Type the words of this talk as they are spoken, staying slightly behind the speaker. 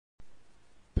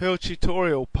Perl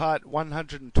tutorial part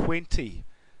 120,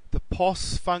 the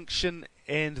pos function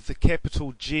and the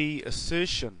capital G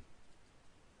assertion.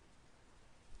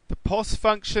 The pos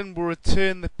function will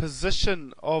return the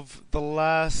position of the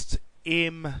last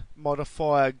M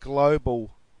modifier global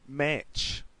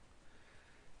match,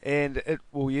 and it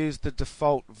will use the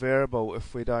default variable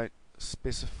if we don't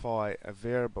specify a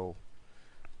variable.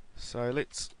 So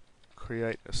let's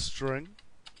create a string.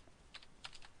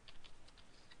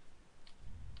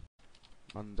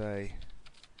 Monday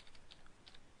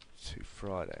to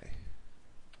Friday.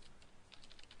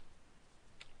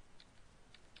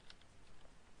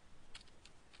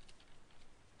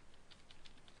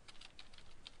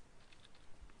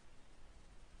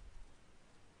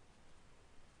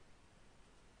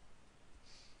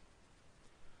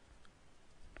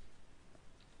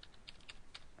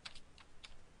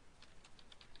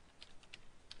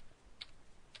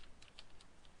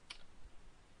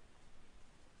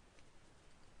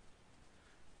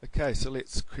 Okay, so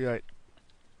let's create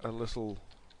a little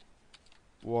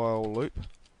while loop.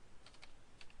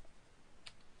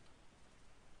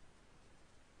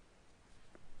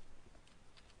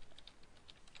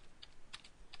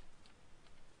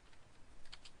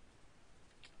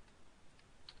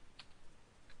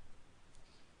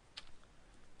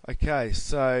 Okay,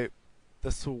 so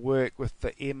this will work with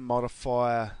the M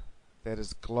modifier that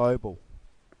is global.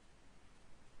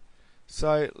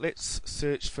 So let's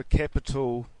search for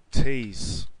capital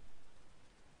T's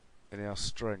in our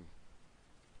string.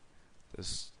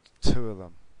 There's two of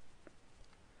them.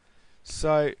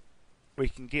 So we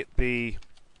can get the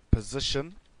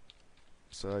position.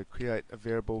 So create a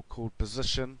variable called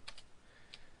position,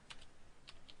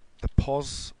 the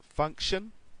pos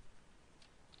function,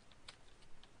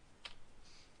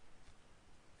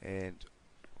 and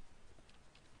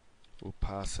we'll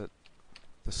pass it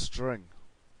the string.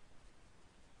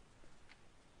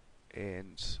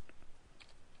 And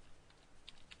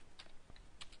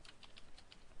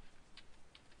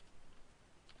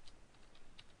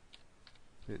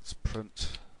let's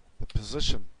print the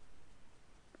position.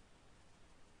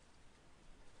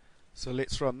 So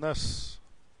let's run this.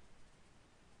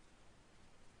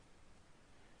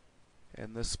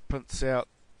 And this prints out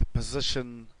the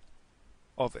position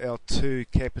of our two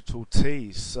capital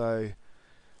T's. So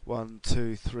 1,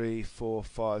 2, 3, 4,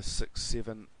 5, 6,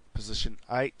 7, position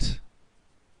 8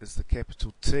 is the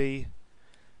capital T,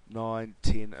 9,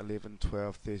 10, 11,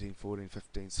 12, 13, 14,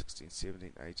 15, 16,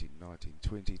 17, 18, 19,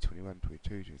 20, 21,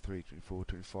 22, 23, 24,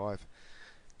 25,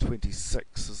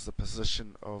 26 is the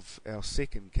position of our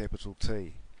second capital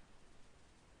T.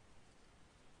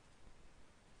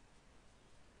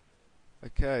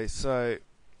 Okay, so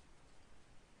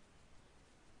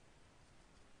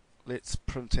let's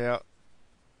print out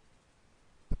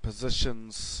the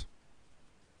positions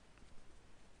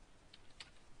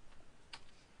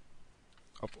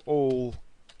of all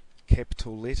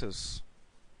capital letters.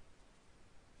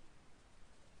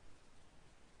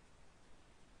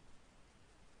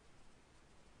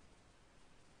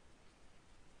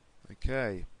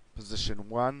 Okay, position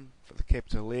 1 for the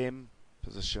capital M,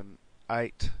 position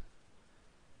 8,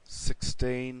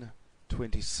 16,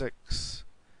 26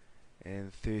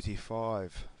 and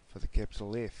 35 for the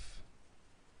capital F.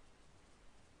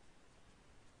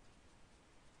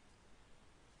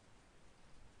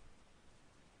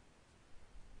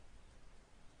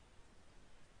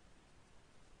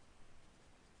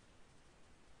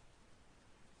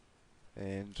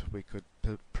 And we could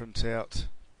print out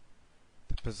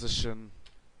the position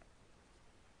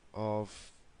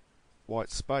of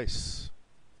white space,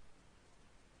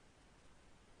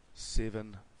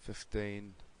 7,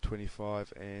 15,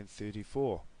 25 and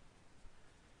 34,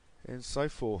 and so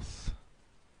forth.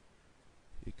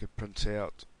 You could print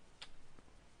out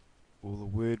all the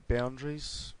word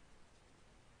boundaries,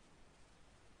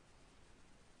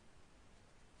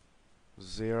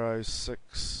 0,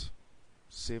 6,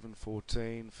 7,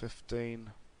 14,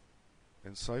 15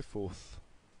 and so forth.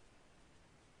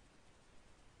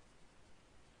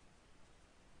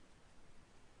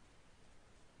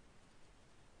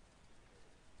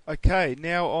 Okay,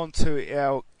 now on to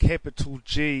our capital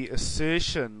G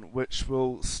assertion, which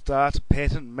will start a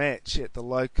pattern match at the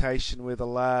location where the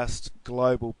last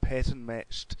global pattern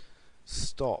matched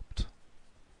stopped.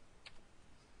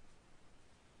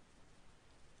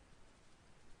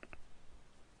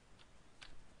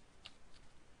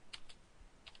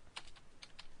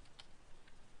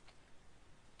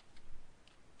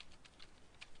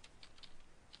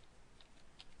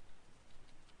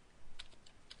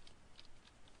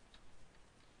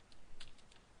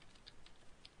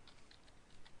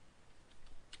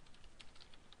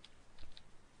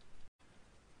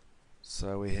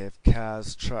 So we have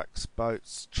cars, trucks,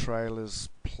 boats, trailers,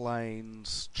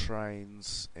 planes,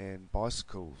 trains and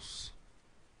bicycles.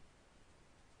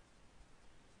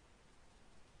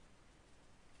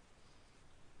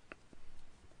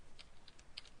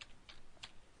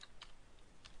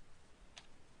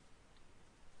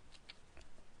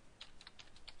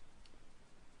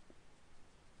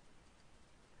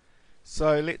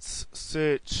 So let's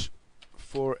search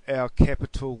for our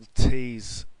capital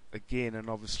T's again, and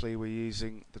obviously we're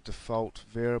using the default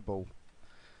variable.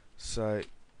 So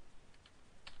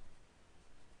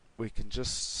we can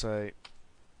just say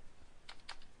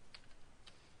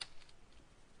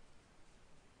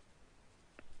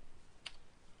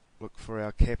look for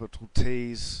our capital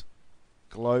T's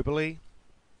globally.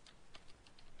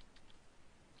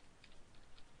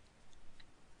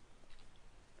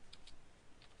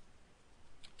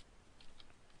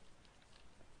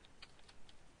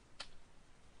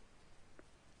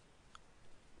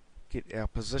 Get our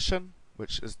position,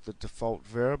 which is the default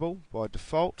variable by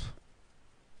default.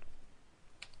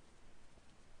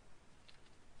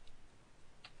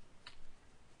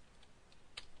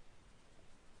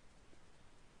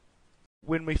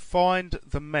 When we find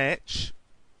the match,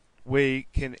 we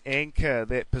can anchor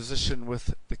that position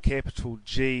with the capital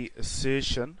G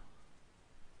assertion.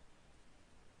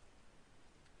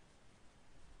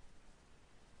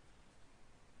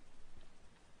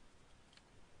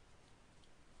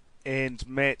 And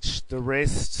match the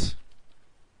rest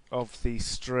of the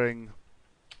string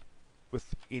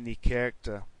with any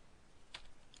character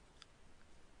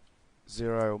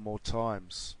 0 or more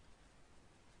times.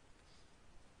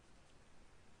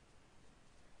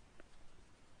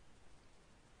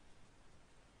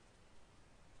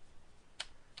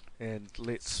 And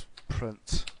let's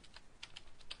print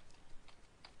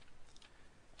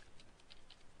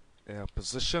our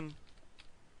position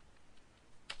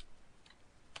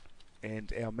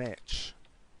and our match.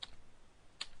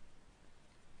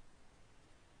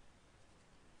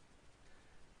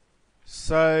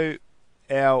 So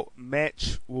our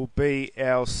match will be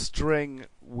our string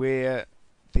where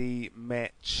the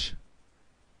match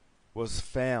was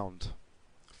found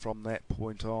from that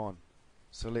point on.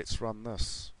 So let's run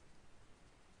this.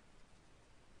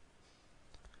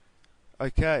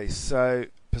 Okay, so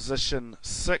position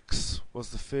 6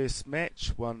 was the first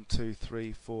match. 1, 2,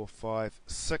 3, 4, 5,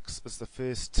 6 is the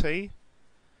first T,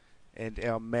 and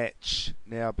our match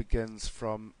now begins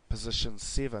from position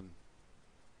 7.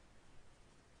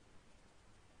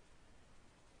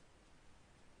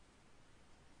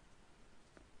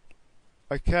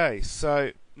 Okay,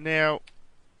 so now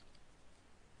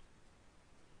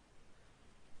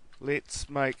let's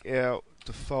make our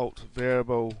default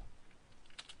variable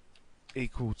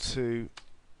equal to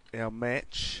our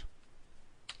match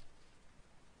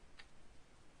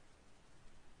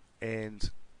and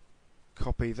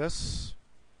copy this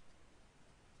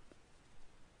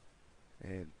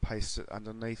and paste it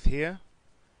underneath here,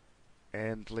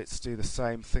 and let's do the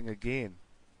same thing again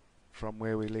from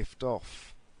where we left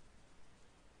off.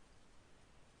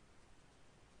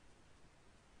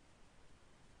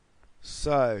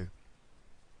 So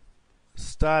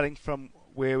starting from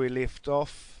where we left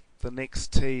off, the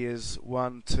next T is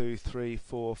 1, 2, 3,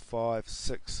 4, 5,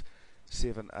 6,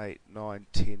 7, 8, 9,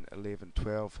 10, 11,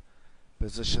 12,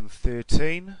 position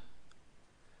 13.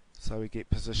 So we get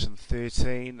position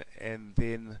 13, and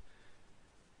then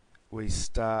we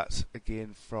start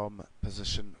again from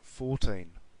position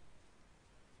 14.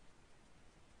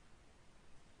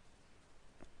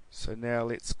 So now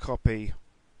let's copy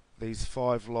these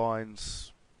 5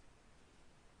 lines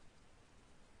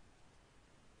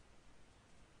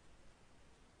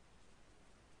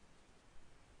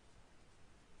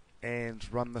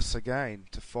and run this again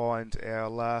to find our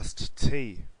last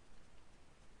T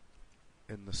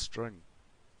in the string.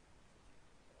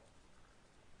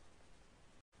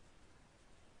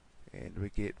 And we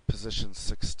get position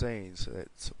 16, so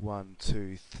that's 1,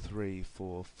 2, 3,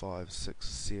 4, 5, 6,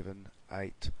 7,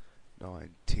 8, 9,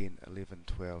 10, 11,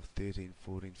 12, 13,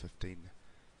 14, 15.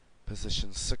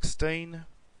 Position 16,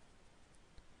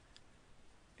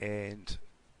 and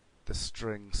the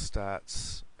string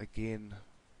starts again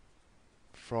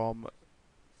from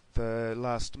the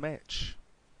last match.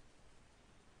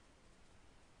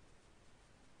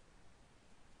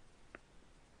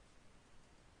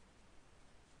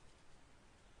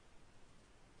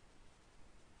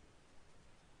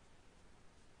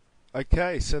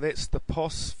 Okay, so that's the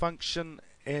pos function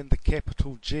and the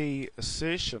capital G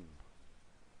assertion.